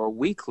narrowly or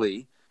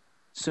weakly,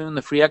 soon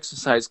the Free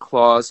Exercise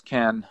Clause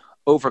can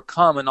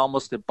overcome and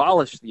almost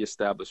abolish the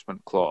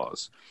Establishment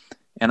Clause.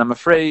 And I'm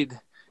afraid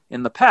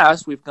in the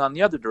past, we've gone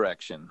the other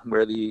direction,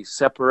 where the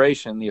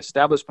separation, the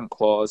Establishment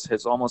Clause,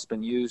 has almost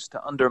been used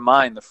to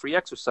undermine the free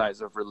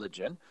exercise of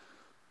religion.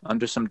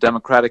 Under some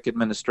Democratic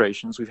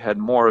administrations, we've had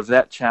more of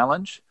that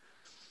challenge.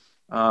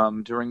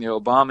 During the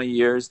Obama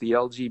years, the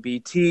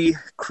LGBT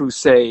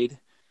crusade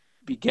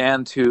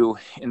began to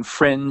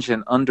infringe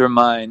and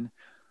undermine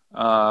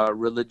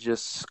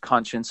religious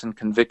conscience and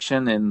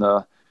conviction in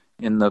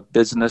the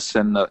business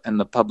and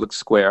the public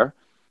square.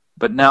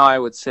 But now I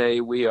would say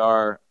we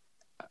are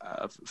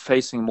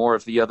facing more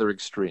of the other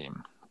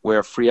extreme,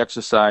 where free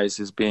exercise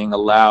is being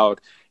allowed.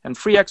 And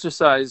free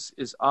exercise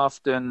is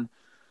often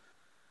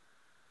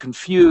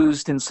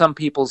confused in some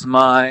people's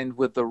mind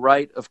with the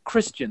right of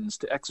Christians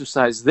to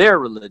exercise their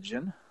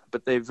religion,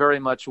 but they very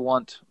much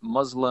want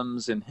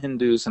Muslims and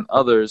Hindus and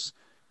others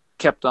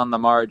kept on the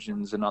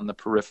margins and on the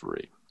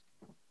periphery.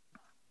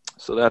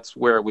 So that's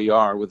where we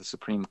are with the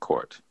Supreme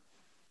Court.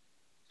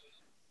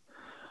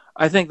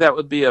 I think that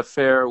would be a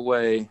fair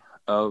way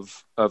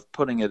of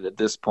putting it at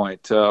this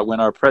point. When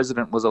our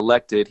president was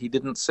elected, he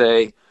didn't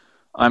say,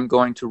 I'm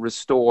going to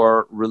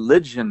restore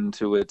religion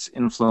to its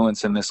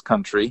influence in this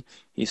country.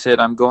 He said,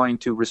 I'm going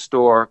to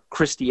restore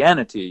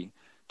Christianity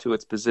to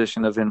its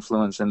position of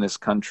influence in this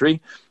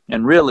country.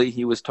 And really,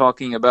 he was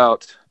talking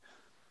about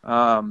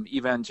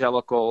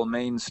evangelical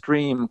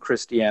mainstream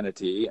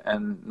Christianity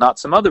and not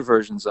some other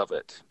versions of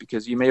it.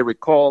 Because you may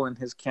recall in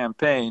his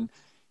campaign,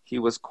 he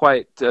was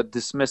quite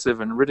dismissive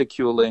and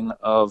ridiculing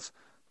of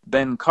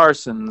Ben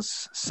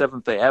Carson's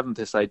Seventh-day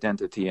Adventist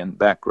identity and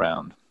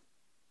background.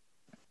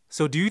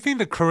 So do you think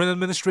the current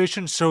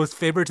administration shows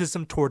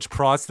favoritism towards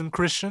Protestant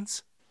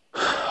Christians?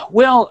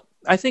 Well,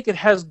 I think it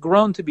has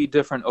grown to be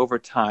different over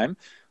time.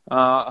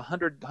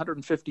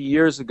 150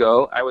 years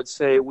ago, I would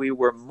say we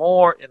were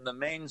more in the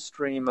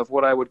mainstream of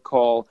what I would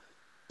call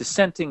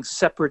dissenting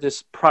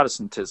separatist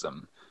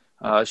Protestantism,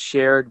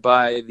 shared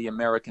by the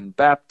American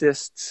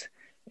Baptists,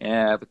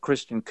 the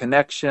Christian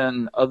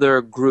Connection,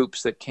 other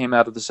groups that came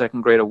out of the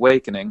Second Great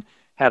Awakening,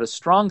 had a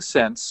strong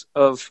sense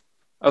of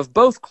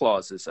both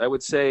clauses. I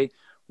would say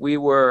we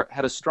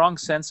had a strong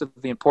sense of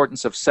the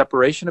importance of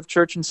separation of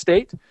church and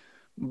state,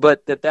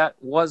 but that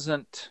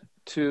wasn't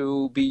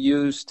to be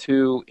used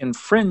to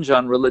infringe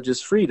on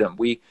religious freedom.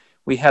 We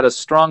had a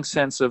strong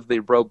sense of the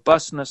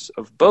robustness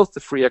of both the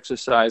free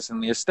exercise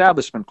and the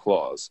Establishment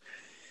Clause.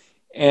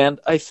 And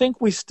I think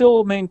we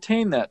still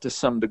maintain that to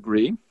some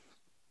degree,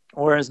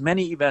 whereas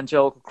many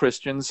evangelical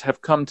Christians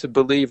have come to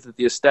believe that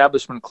the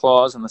Establishment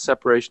Clause and the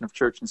separation of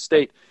church and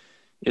state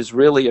is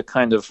really a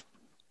kind of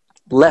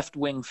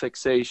left-wing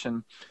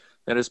fixation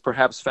that is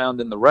perhaps found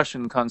in the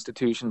Russian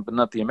Constitution, but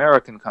not the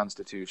American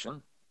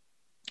Constitution,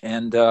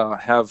 and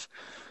have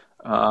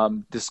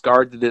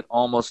discarded it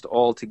almost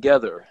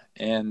altogether.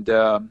 And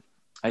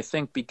I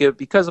think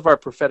because of our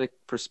prophetic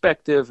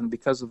perspective and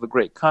because of the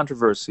great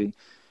controversy,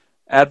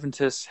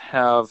 Adventists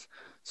have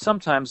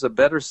sometimes a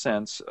better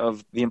sense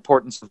of the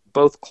importance of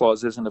both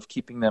clauses and of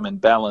keeping them in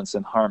balance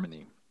and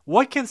harmony.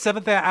 What can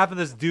Seventh-day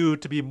Adventists do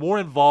to be more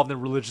involved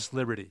in religious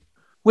liberty?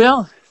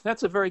 Well,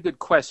 that's a very good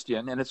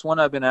question, and it's one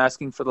I've been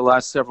asking for the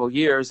last several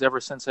years, ever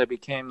since I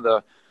became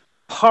the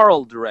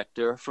PARL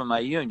director for my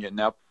union.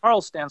 Now,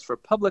 PARL stands for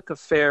Public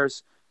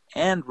Affairs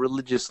and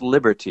Religious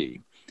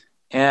Liberty,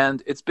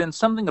 and it's been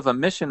something of a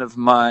mission of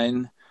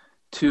mine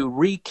to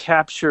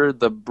recapture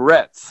the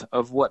breadth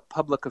of what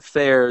public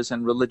affairs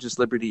and religious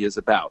liberty is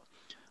about.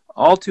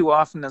 All too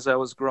often as I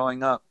was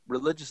growing up,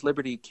 religious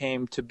liberty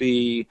came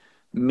to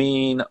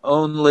mean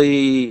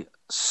only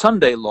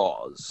Sunday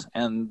laws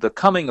and the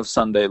coming of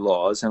Sunday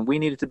laws, and we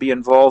needed to be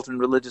involved in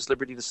religious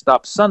liberty to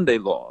stop Sunday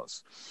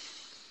laws.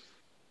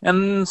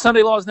 And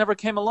Sunday laws never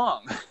came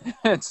along.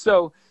 And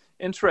so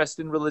interest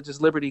in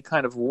religious liberty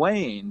kind of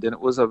waned, and it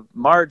was a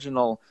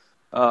marginal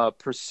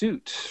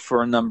pursuit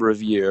for a number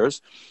of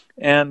years.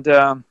 And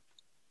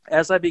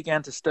as I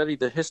began to study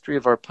the history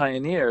of our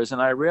pioneers,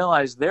 and I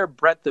realized their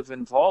breadth of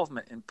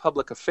involvement in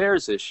public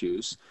affairs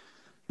issues,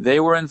 they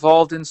were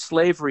involved in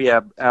slavery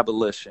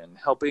abolition,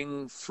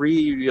 helping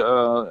free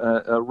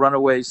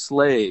runaway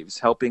slaves,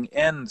 helping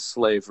end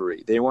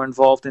slavery. They were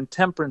involved in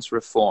temperance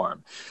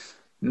reform,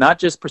 not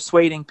just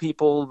persuading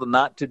people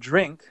not to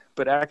drink,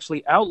 but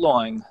actually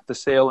outlawing the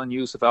sale and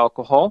use of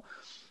alcohol,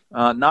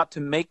 not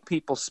to make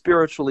people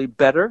spiritually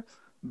better,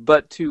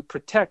 but to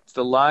protect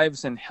the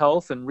lives and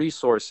health and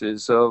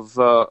resources of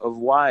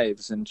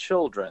wives and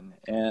children,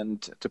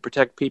 and to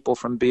protect people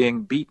from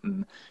being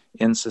beaten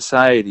in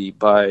society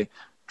by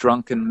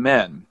drunken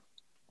men.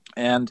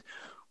 And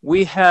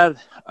we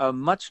had a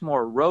much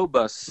more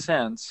robust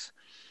sense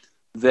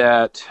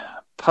that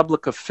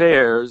public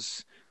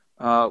affairs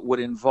would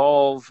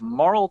involve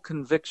moral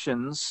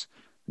convictions,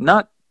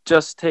 not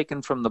just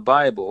taken from the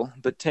Bible,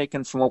 but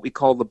taken from what we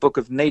call the book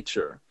of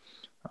nature,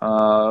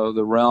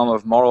 the realm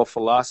of moral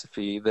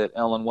philosophy that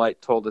Ellen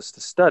White told us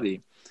to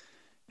study.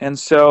 And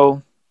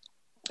so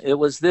it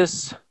was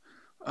this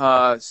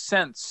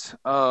sense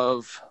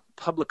of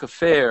public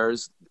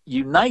affairs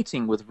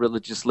uniting with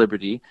religious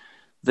liberty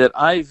that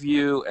I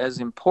view as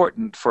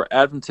important for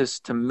Adventists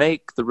to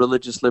make the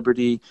religious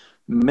liberty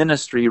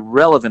ministry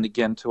relevant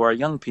again to our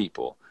young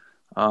people.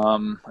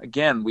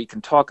 Again, we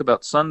can talk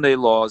about Sunday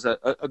laws.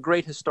 A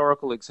great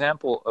historical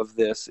example of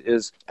this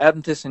is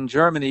Adventists in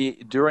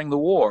Germany during the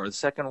war, the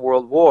Second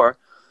World War.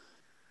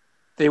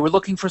 They were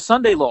looking for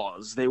Sunday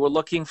laws. They were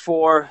looking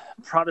for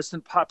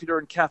Protestant, popular,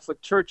 and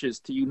Catholic churches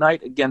to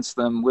unite against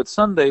them with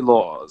Sunday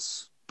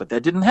laws. But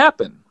that didn't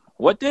happen.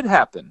 What did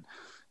happen?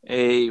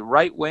 A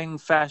right-wing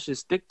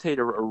fascist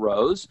dictator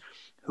arose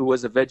who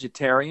was a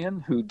vegetarian,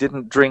 who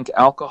didn't drink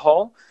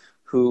alcohol,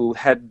 who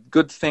had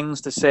good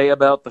things to say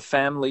about the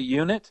family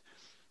unit,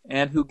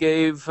 and who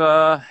gave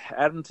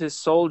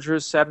Adventist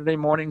soldiers Saturday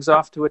mornings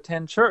off to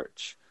attend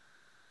church.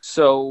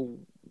 So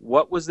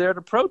what was there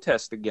to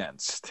protest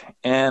against?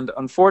 And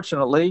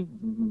unfortunately,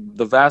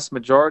 the vast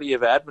majority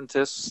of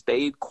Adventists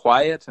stayed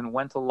quiet and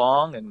went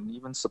along and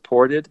even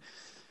supported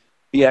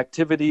the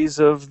activities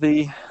of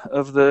the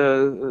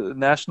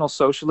National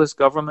Socialist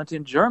government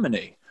in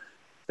Germany.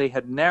 They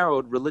had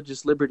narrowed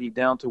religious liberty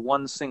down to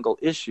one single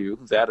issue,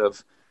 that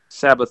of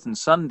Sabbath and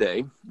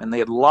Sunday, and they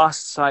had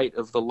lost sight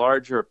of the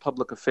larger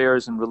public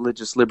affairs and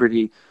religious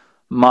liberty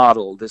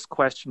model, this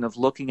question of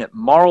looking at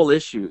moral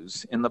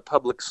issues in the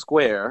public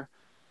square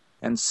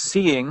and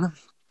seeing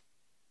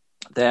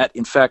that,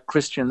 in fact,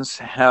 Christians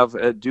have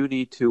a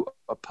duty to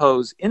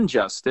oppose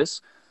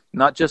injustice,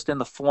 not just in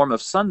the form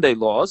of Sunday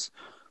laws,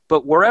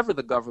 but wherever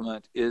the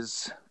government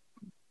is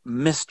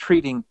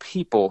mistreating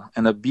people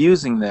and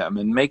abusing them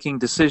and making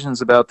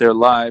decisions about their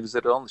lives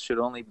that should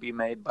only be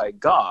made by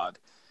God.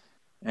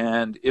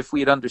 And if we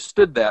had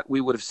understood that,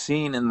 we would have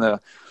seen in the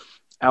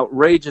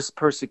outrageous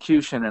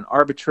persecution and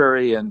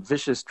arbitrary and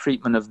vicious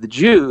treatment of the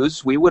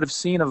Jews, we would have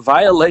seen a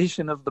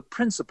violation of the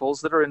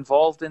principles that are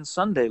involved in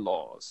Sunday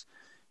laws.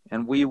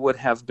 And we would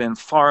have been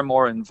far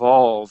more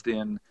involved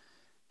in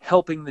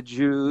helping the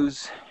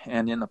Jews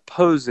and in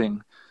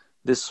opposing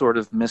this sort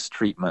of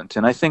mistreatment.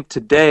 And I think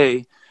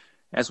today,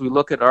 as we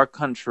look at our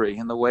country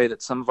and the way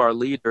that some of our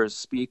leaders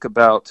speak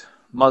about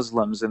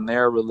Muslims and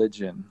their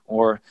religion,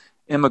 or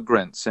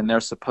immigrants and their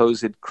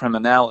supposed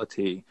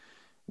criminality,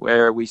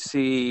 where we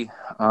see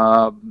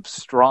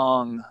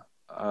strong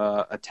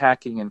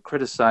attacking and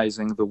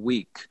criticizing the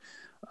weak,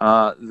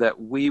 that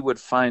we would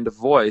find a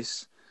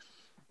voice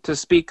to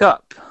speak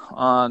up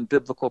on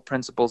biblical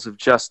principles of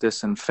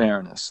justice and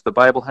fairness. The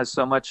Bible has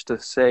so much to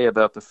say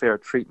about the fair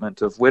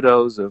treatment of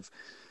widows, of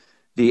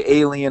the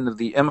alien, of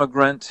the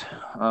immigrant,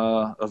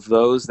 of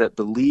those that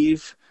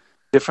believe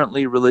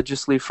differently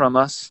religiously from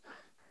us.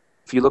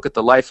 If you look at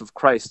the life of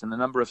Christ and the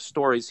number of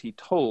stories he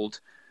told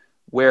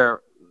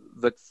where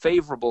the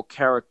favorable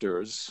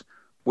characters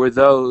were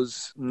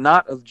those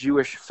not of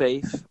Jewish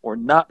faith or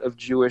not of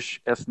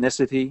Jewish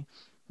ethnicity,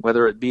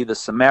 whether it be the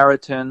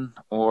Samaritan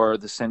or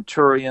the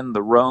centurion,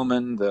 the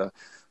Roman, the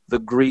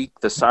Greek,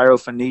 the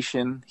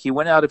Syrophoenician. He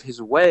went out of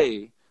his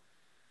way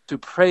to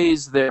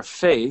praise their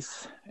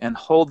faith and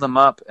hold them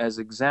up as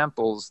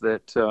examples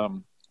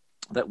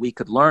that we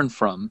could learn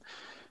from.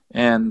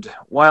 And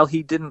while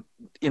he didn't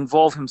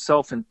involve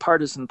himself in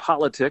partisan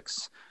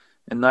politics,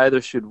 and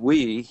neither should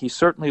we, he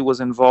certainly was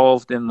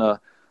involved in the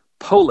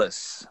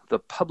polis, the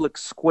public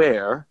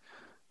square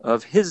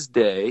of his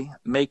day,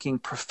 making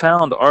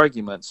profound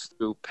arguments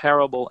through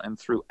parable and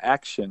through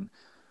action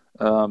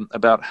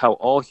about how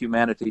all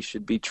humanity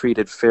should be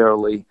treated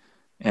fairly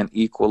and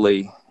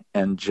equally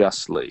and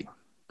justly.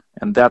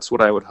 And that's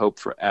what I would hope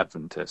for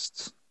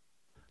Adventists.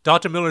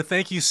 Dr. Miller,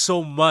 thank you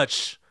so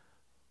much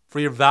for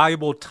your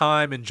valuable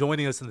time and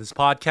joining us in this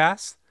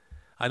podcast.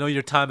 I know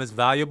your time is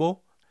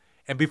valuable.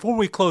 And before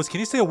we close, can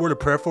you say a word of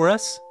prayer for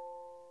us?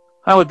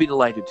 I would be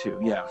delighted to,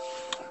 yeah.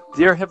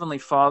 Dear Heavenly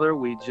Father,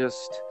 we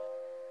just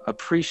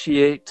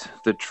appreciate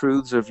the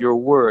truths of your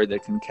word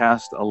that can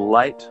cast a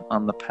light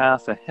on the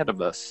path ahead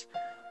of us.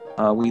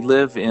 We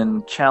live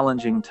in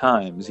challenging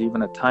times,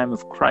 even a time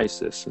of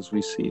crisis, as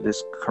we see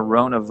this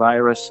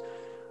coronavirus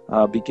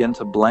begin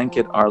to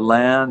blanket our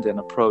land and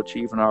approach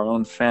even our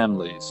own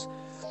families.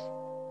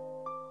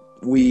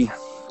 We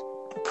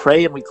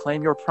pray and we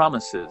claim your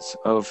promises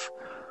of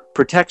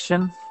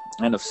protection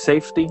and of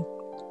safety.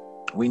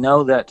 We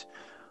know that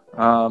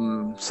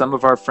some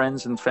of our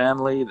friends and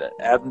family, the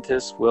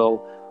Adventists,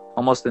 will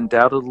almost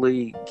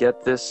undoubtedly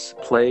get this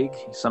plague.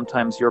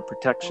 Sometimes your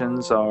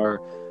protections are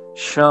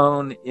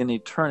shown in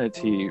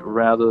eternity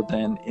rather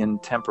than in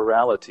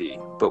temporality.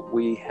 But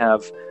we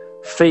have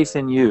faith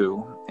in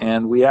you,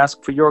 and we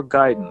ask for your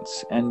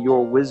guidance and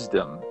your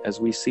wisdom as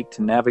we seek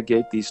to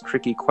navigate these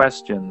tricky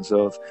questions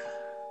of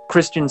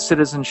Christian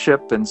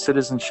citizenship and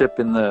citizenship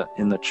in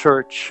the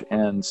church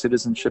and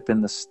citizenship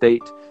in the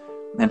state,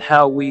 and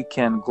how we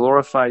can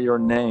glorify your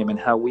name and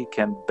how we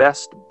can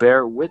best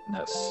bear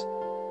witness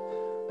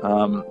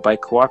by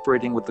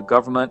cooperating with the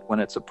government when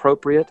it's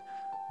appropriate,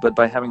 but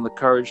by having the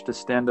courage to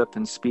stand up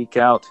and speak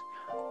out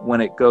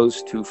when it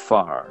goes too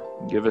far.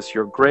 Give us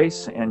your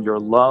grace and your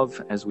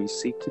love as we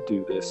seek to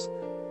do this.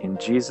 In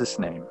Jesus'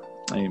 name,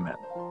 amen.